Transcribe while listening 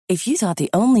If you thought the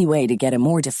only way to get a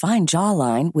more defined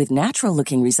jawline with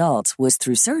natural-looking results was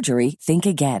through surgery, think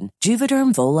again.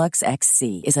 Juvederm Volux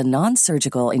XC is a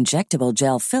non-surgical injectable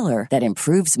gel filler that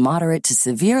improves moderate to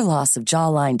severe loss of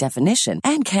jawline definition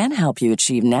and can help you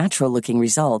achieve natural-looking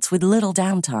results with little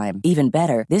downtime. Even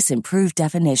better, this improved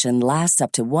definition lasts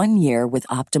up to 1 year with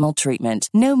optimal treatment.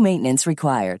 No maintenance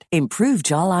required. Improve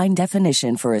jawline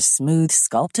definition for a smooth,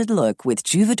 sculpted look with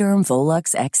Juvederm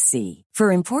Volux XC.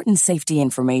 For important safety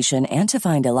information and to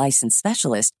find a licensed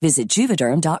specialist, visit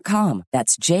Juvederm.com.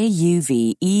 That's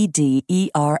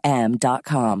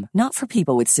Juvederm.com. Not for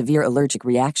people with severe allergic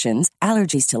reactions,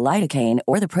 allergies to lidocaine,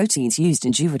 or the proteins used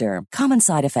in Juvederm. Common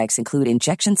side effects include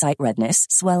injection site redness,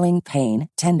 swelling, pain,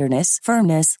 tenderness,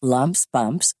 firmness, lumps,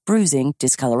 bumps, bruising,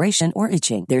 discoloration, or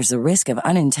itching. There's a risk of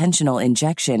unintentional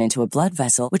injection into a blood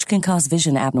vessel, which can cause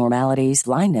vision abnormalities,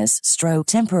 blindness, stroke,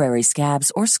 temporary scabs,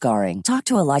 or scarring. Talk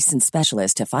to a licensed specialist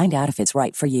to find out if it's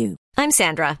right for you. I'm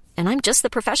Sandra, and I'm just the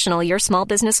professional your small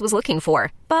business was looking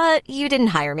for. But you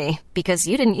didn't hire me because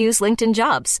you didn't use LinkedIn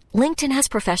Jobs. LinkedIn has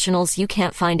professionals you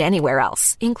can't find anywhere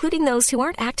else, including those who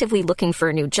aren't actively looking for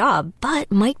a new job,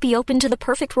 but might be open to the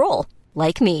perfect role,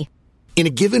 like me. In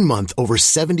a given month, over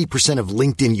 70% of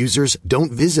LinkedIn users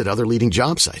don't visit other leading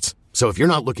job sites. So if you're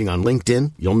not looking on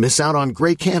LinkedIn, you'll miss out on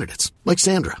great candidates, like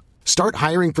Sandra. Start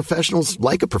hiring professionals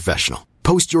like a professional.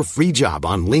 Post your free job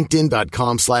on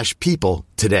linkedin.com/people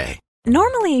today.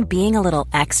 Normally, being a little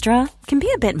extra can be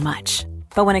a bit much.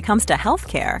 But when it comes to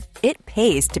healthcare, it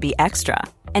pays to be extra.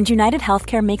 And United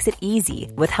Healthcare makes it easy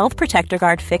with Health Protector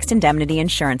Guard fixed indemnity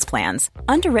insurance plans.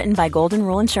 Underwritten by Golden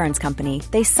Rule Insurance Company,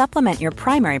 they supplement your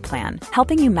primary plan,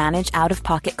 helping you manage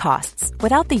out-of-pocket costs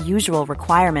without the usual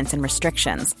requirements and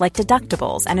restrictions like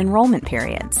deductibles and enrollment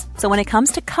periods. So when it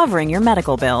comes to covering your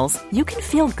medical bills, you can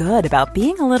feel good about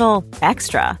being a little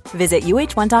extra. Visit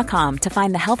UH1.com to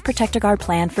find the Health Protector Guard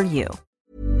plan for you.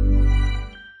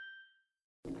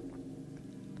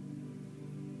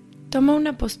 Toma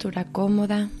una postura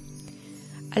cómoda,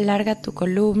 alarga tu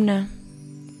columna,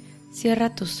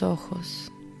 cierra tus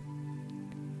ojos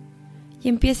y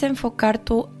empieza a enfocar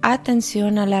tu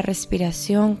atención a la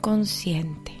respiración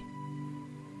consciente.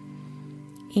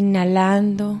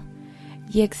 Inhalando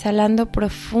y exhalando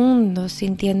profundo,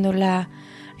 sintiendo la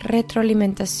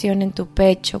retroalimentación en tu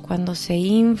pecho cuando se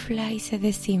infla y se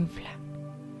desinfla.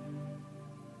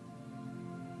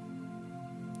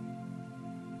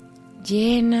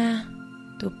 Llena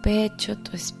tu pecho,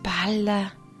 tu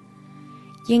espalda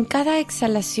y en cada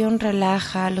exhalación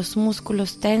relaja los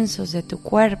músculos tensos de tu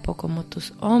cuerpo como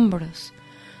tus hombros,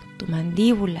 tu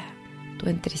mandíbula, tu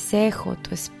entrecejo,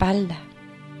 tu espalda.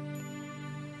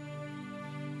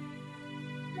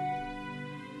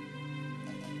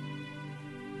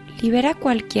 Libera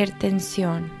cualquier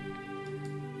tensión.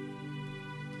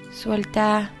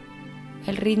 Suelta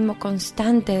el ritmo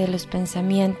constante de los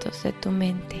pensamientos de tu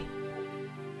mente.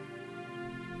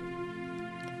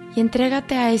 Y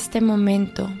entrégate a este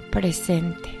momento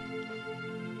presente.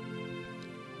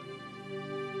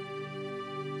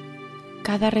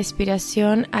 Cada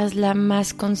respiración hazla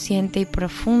más consciente y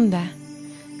profunda,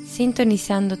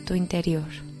 sintonizando tu interior.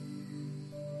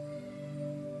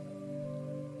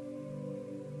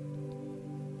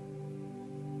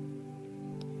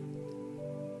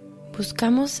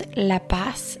 Buscamos la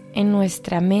paz en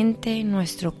nuestra mente, en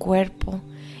nuestro cuerpo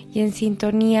y en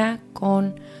sintonía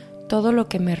con todo lo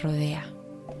que me rodea.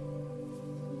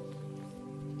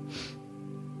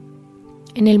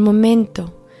 En el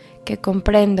momento que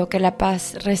comprendo que la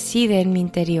paz reside en mi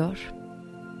interior,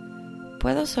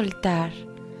 puedo soltar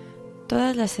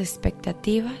todas las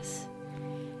expectativas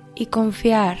y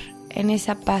confiar en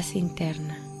esa paz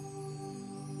interna.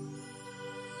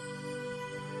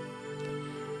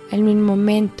 En el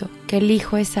momento que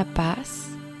elijo esa paz,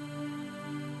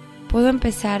 puedo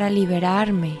empezar a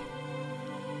liberarme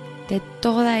de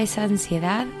toda esa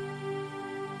ansiedad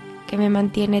que me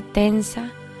mantiene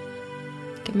tensa,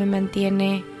 que me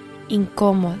mantiene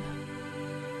incómodo.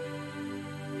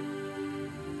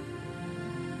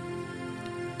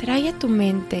 Trae a tu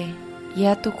mente y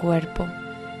a tu cuerpo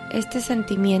este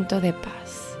sentimiento de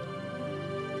paz.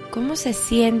 ¿Cómo se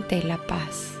siente la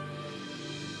paz?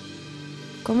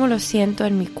 ¿Cómo lo siento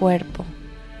en mi cuerpo?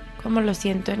 ¿Cómo lo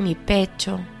siento en mi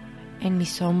pecho, en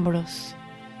mis hombros?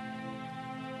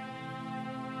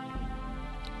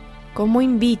 ¿Cómo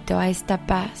invito a esta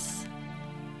paz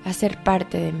a ser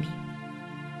parte de mí?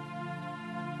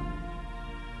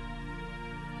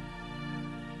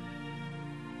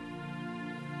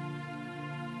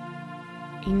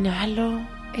 Inhalo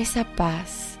esa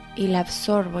paz y la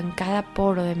absorbo en cada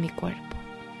poro de mi cuerpo.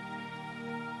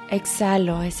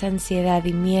 Exhalo esa ansiedad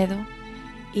y miedo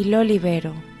y lo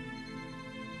libero.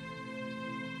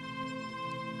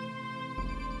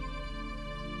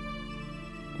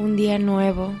 Un día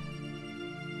nuevo,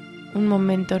 un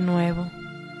momento nuevo,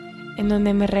 en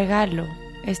donde me regalo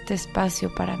este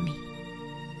espacio para mí.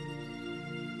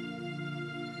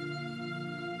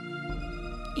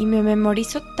 Y me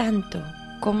memorizo tanto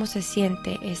cómo se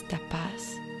siente esta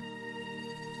paz,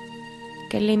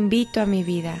 que le invito a mi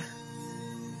vida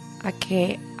a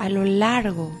que a lo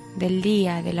largo del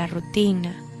día, de la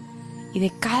rutina y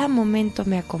de cada momento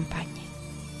me acompañe.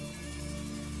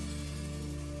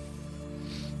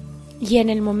 Y en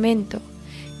el momento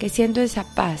que siento esa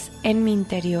paz en mi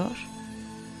interior,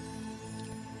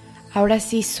 ahora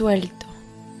sí suelto,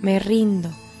 me rindo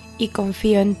y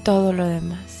confío en todo lo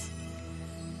demás.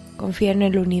 Confío en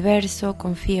el universo,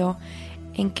 confío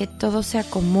en que todo se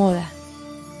acomoda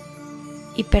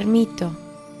y permito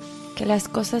que las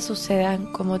cosas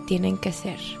sucedan como tienen que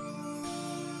ser.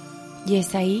 Y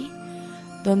es ahí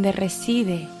donde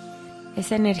reside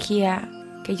esa energía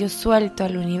que yo suelto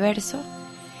al universo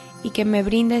y que me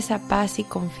brinda esa paz y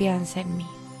confianza en mí.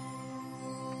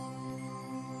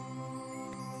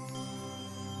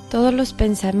 Todos los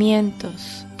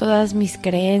pensamientos, todas mis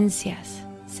creencias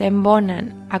se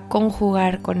embonan a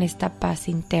conjugar con esta paz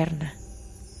interna.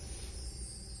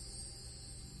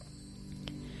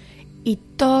 Y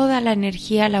toda la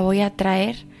energía la voy a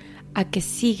traer a que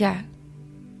siga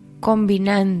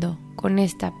combinando con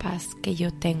esta paz que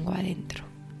yo tengo adentro.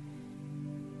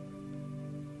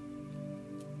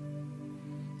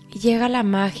 Y llega la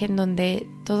magia en donde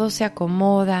todo se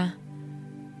acomoda,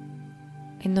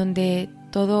 en donde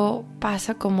todo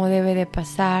pasa como debe de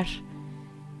pasar,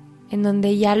 en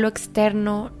donde ya lo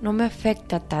externo no me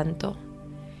afecta tanto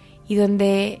y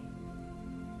donde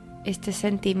este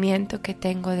sentimiento que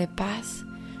tengo de paz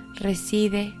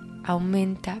reside,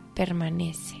 aumenta,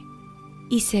 permanece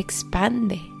y se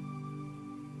expande.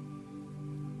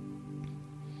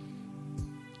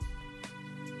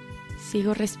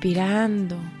 Sigo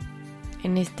respirando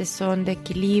en este son de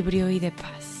equilibrio y de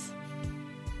paz.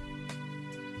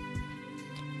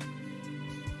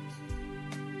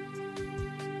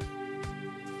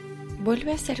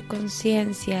 Vuelve a hacer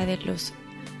conciencia de los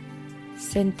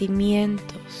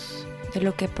sentimientos, de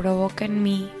lo que provoca en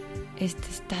mí este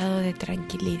estado de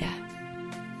tranquilidad.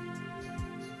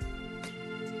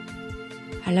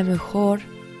 A lo mejor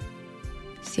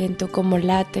siento cómo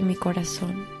late mi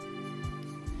corazón.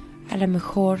 A lo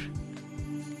mejor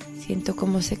siento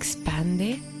cómo se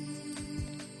expande.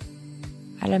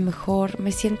 A lo mejor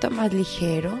me siento más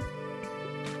ligero.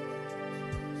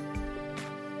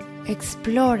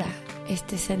 Explora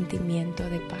este sentimiento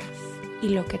de paz y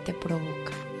lo que te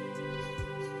provoca.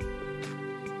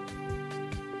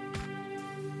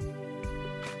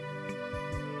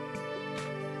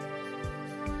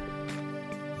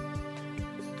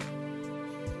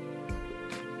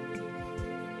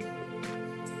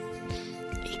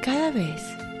 Y cada vez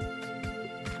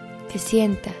que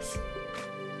sientas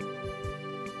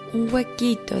un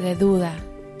huequito de duda,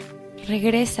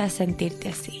 regresa a sentirte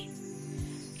así.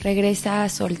 Regresa a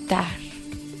soltar,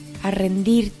 a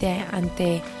rendirte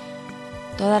ante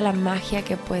toda la magia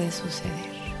que puede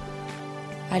suceder,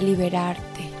 a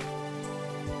liberarte,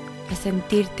 a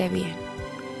sentirte bien.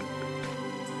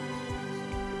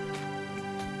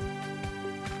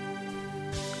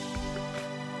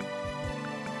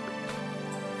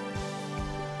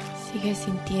 Sigue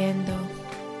sintiendo,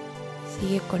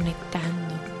 sigue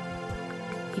conectando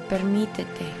y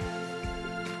permítete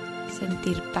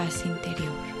sentir paz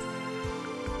interior.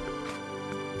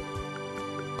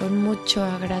 Con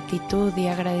mucha gratitud y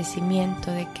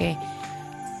agradecimiento de que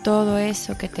todo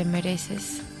eso que te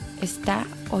mereces está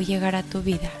o llegará a tu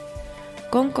vida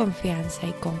con confianza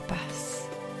y con paz.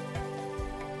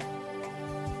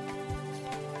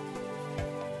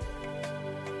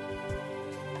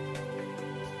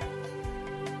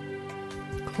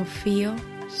 Confío,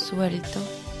 suelto.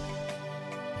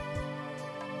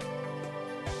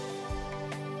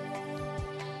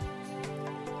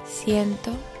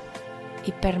 Siento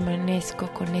y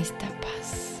permanezco con esta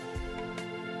paz.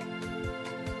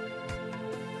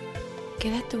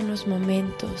 Quédate unos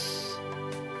momentos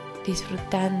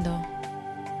disfrutando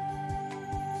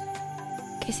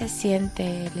qué se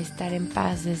siente el estar en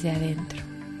paz desde adentro.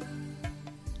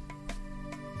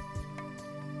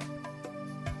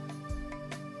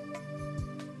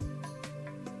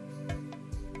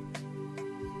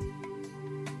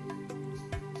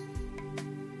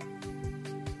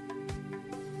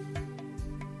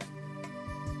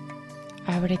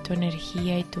 Abre tu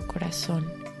energía y tu corazón.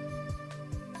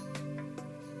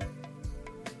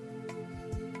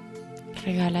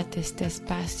 Regálate este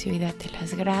espacio y date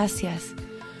las gracias,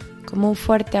 como un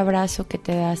fuerte abrazo que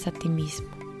te das a ti mismo.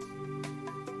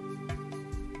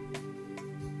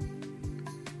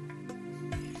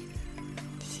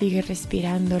 Sigue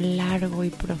respirando largo y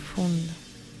profundo.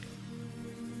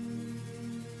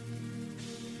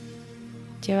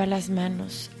 Lleva las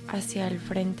manos hacia el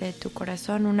frente de tu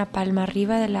corazón, una palma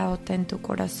arriba de la otra en tu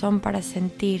corazón para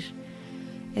sentir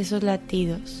esos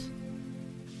latidos.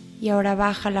 Y ahora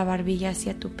baja la barbilla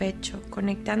hacia tu pecho,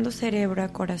 conectando cerebro a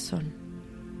corazón.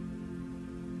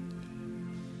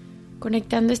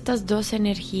 Conectando estas dos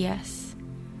energías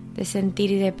de sentir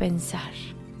y de pensar.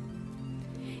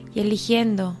 Y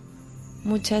eligiendo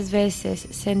muchas veces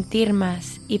sentir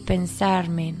más y pensar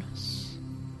menos.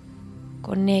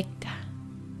 Conecta,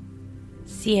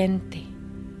 siente,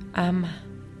 ama.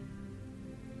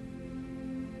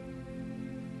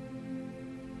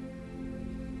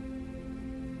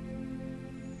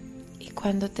 Y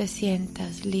cuando te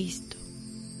sientas listo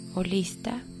o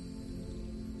lista,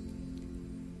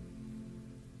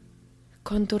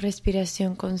 con tu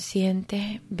respiración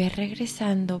consciente, ve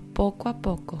regresando poco a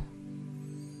poco,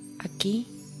 aquí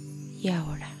y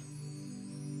ahora,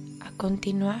 a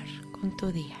continuar con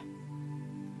tu día.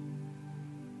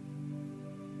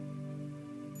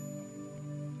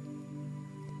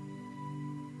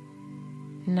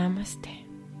 Namaste.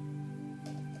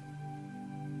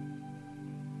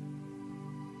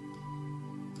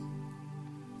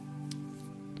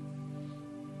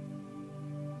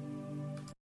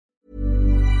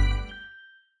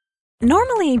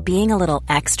 Normally, being a little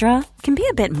extra can be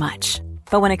a bit much,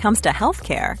 but when it comes to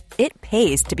healthcare, it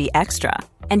pays to be extra.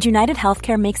 And United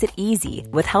Healthcare makes it easy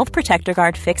with Health Protector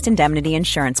Guard fixed indemnity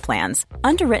insurance plans.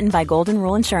 Underwritten by Golden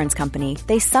Rule Insurance Company,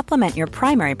 they supplement your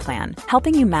primary plan,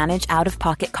 helping you manage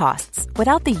out-of-pocket costs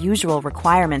without the usual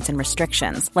requirements and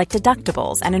restrictions like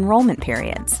deductibles and enrollment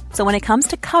periods. So when it comes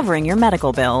to covering your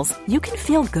medical bills, you can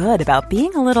feel good about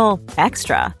being a little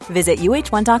extra. Visit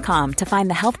uh1.com to find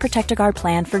the Health Protector Guard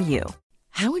plan for you.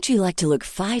 How would you like to look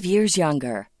 5 years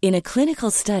younger? In a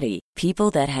clinical study,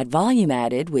 people that had volume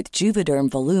added with Juvederm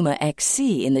Voluma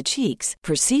XC in the cheeks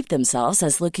perceived themselves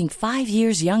as looking 5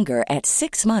 years younger at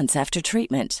 6 months after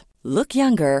treatment. Look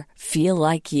younger, feel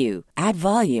like you. Add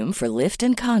volume for lift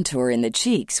and contour in the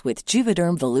cheeks with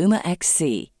Juvederm Voluma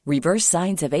XC. Reverse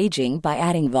signs of aging by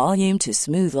adding volume to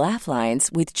smooth laugh lines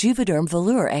with Juvederm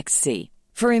Volure XC.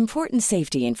 For important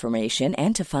safety information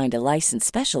and to find a licensed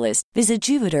specialist, visit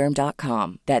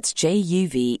Juvederm.com. That's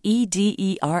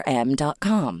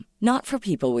JUVEDERM.com. Not for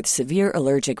people with severe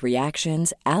allergic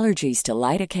reactions, allergies to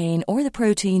lidocaine, or the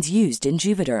proteins used in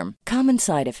Juvederm. Common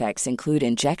side effects include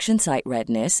injection site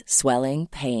redness, swelling,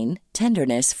 pain,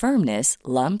 tenderness, firmness,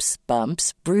 lumps,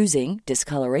 bumps, bruising,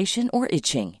 discoloration, or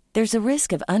itching. There's a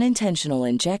risk of unintentional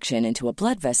injection into a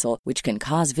blood vessel, which can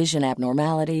cause vision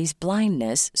abnormalities,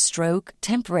 blindness, stroke,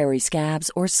 temporary scabs,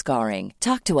 or scarring.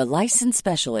 Talk to a licensed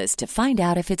specialist to find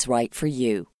out if it's right for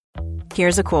you.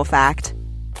 Here's a cool fact.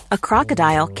 A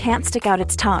crocodile can't stick out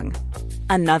its tongue.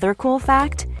 Another cool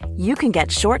fact, you can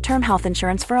get short-term health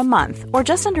insurance for a month or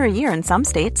just under a year in some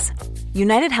states.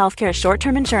 United Healthcare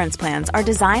short-term insurance plans are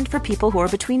designed for people who are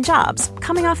between jobs,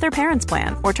 coming off their parents'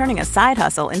 plan, or turning a side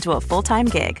hustle into a full-time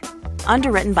gig.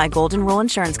 Underwritten by Golden Rule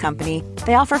Insurance Company,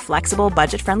 they offer flexible,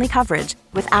 budget-friendly coverage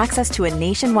with access to a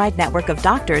nationwide network of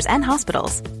doctors and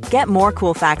hospitals. Get more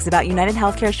cool facts about United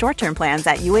Healthcare short-term plans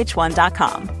at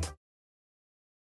uh1.com.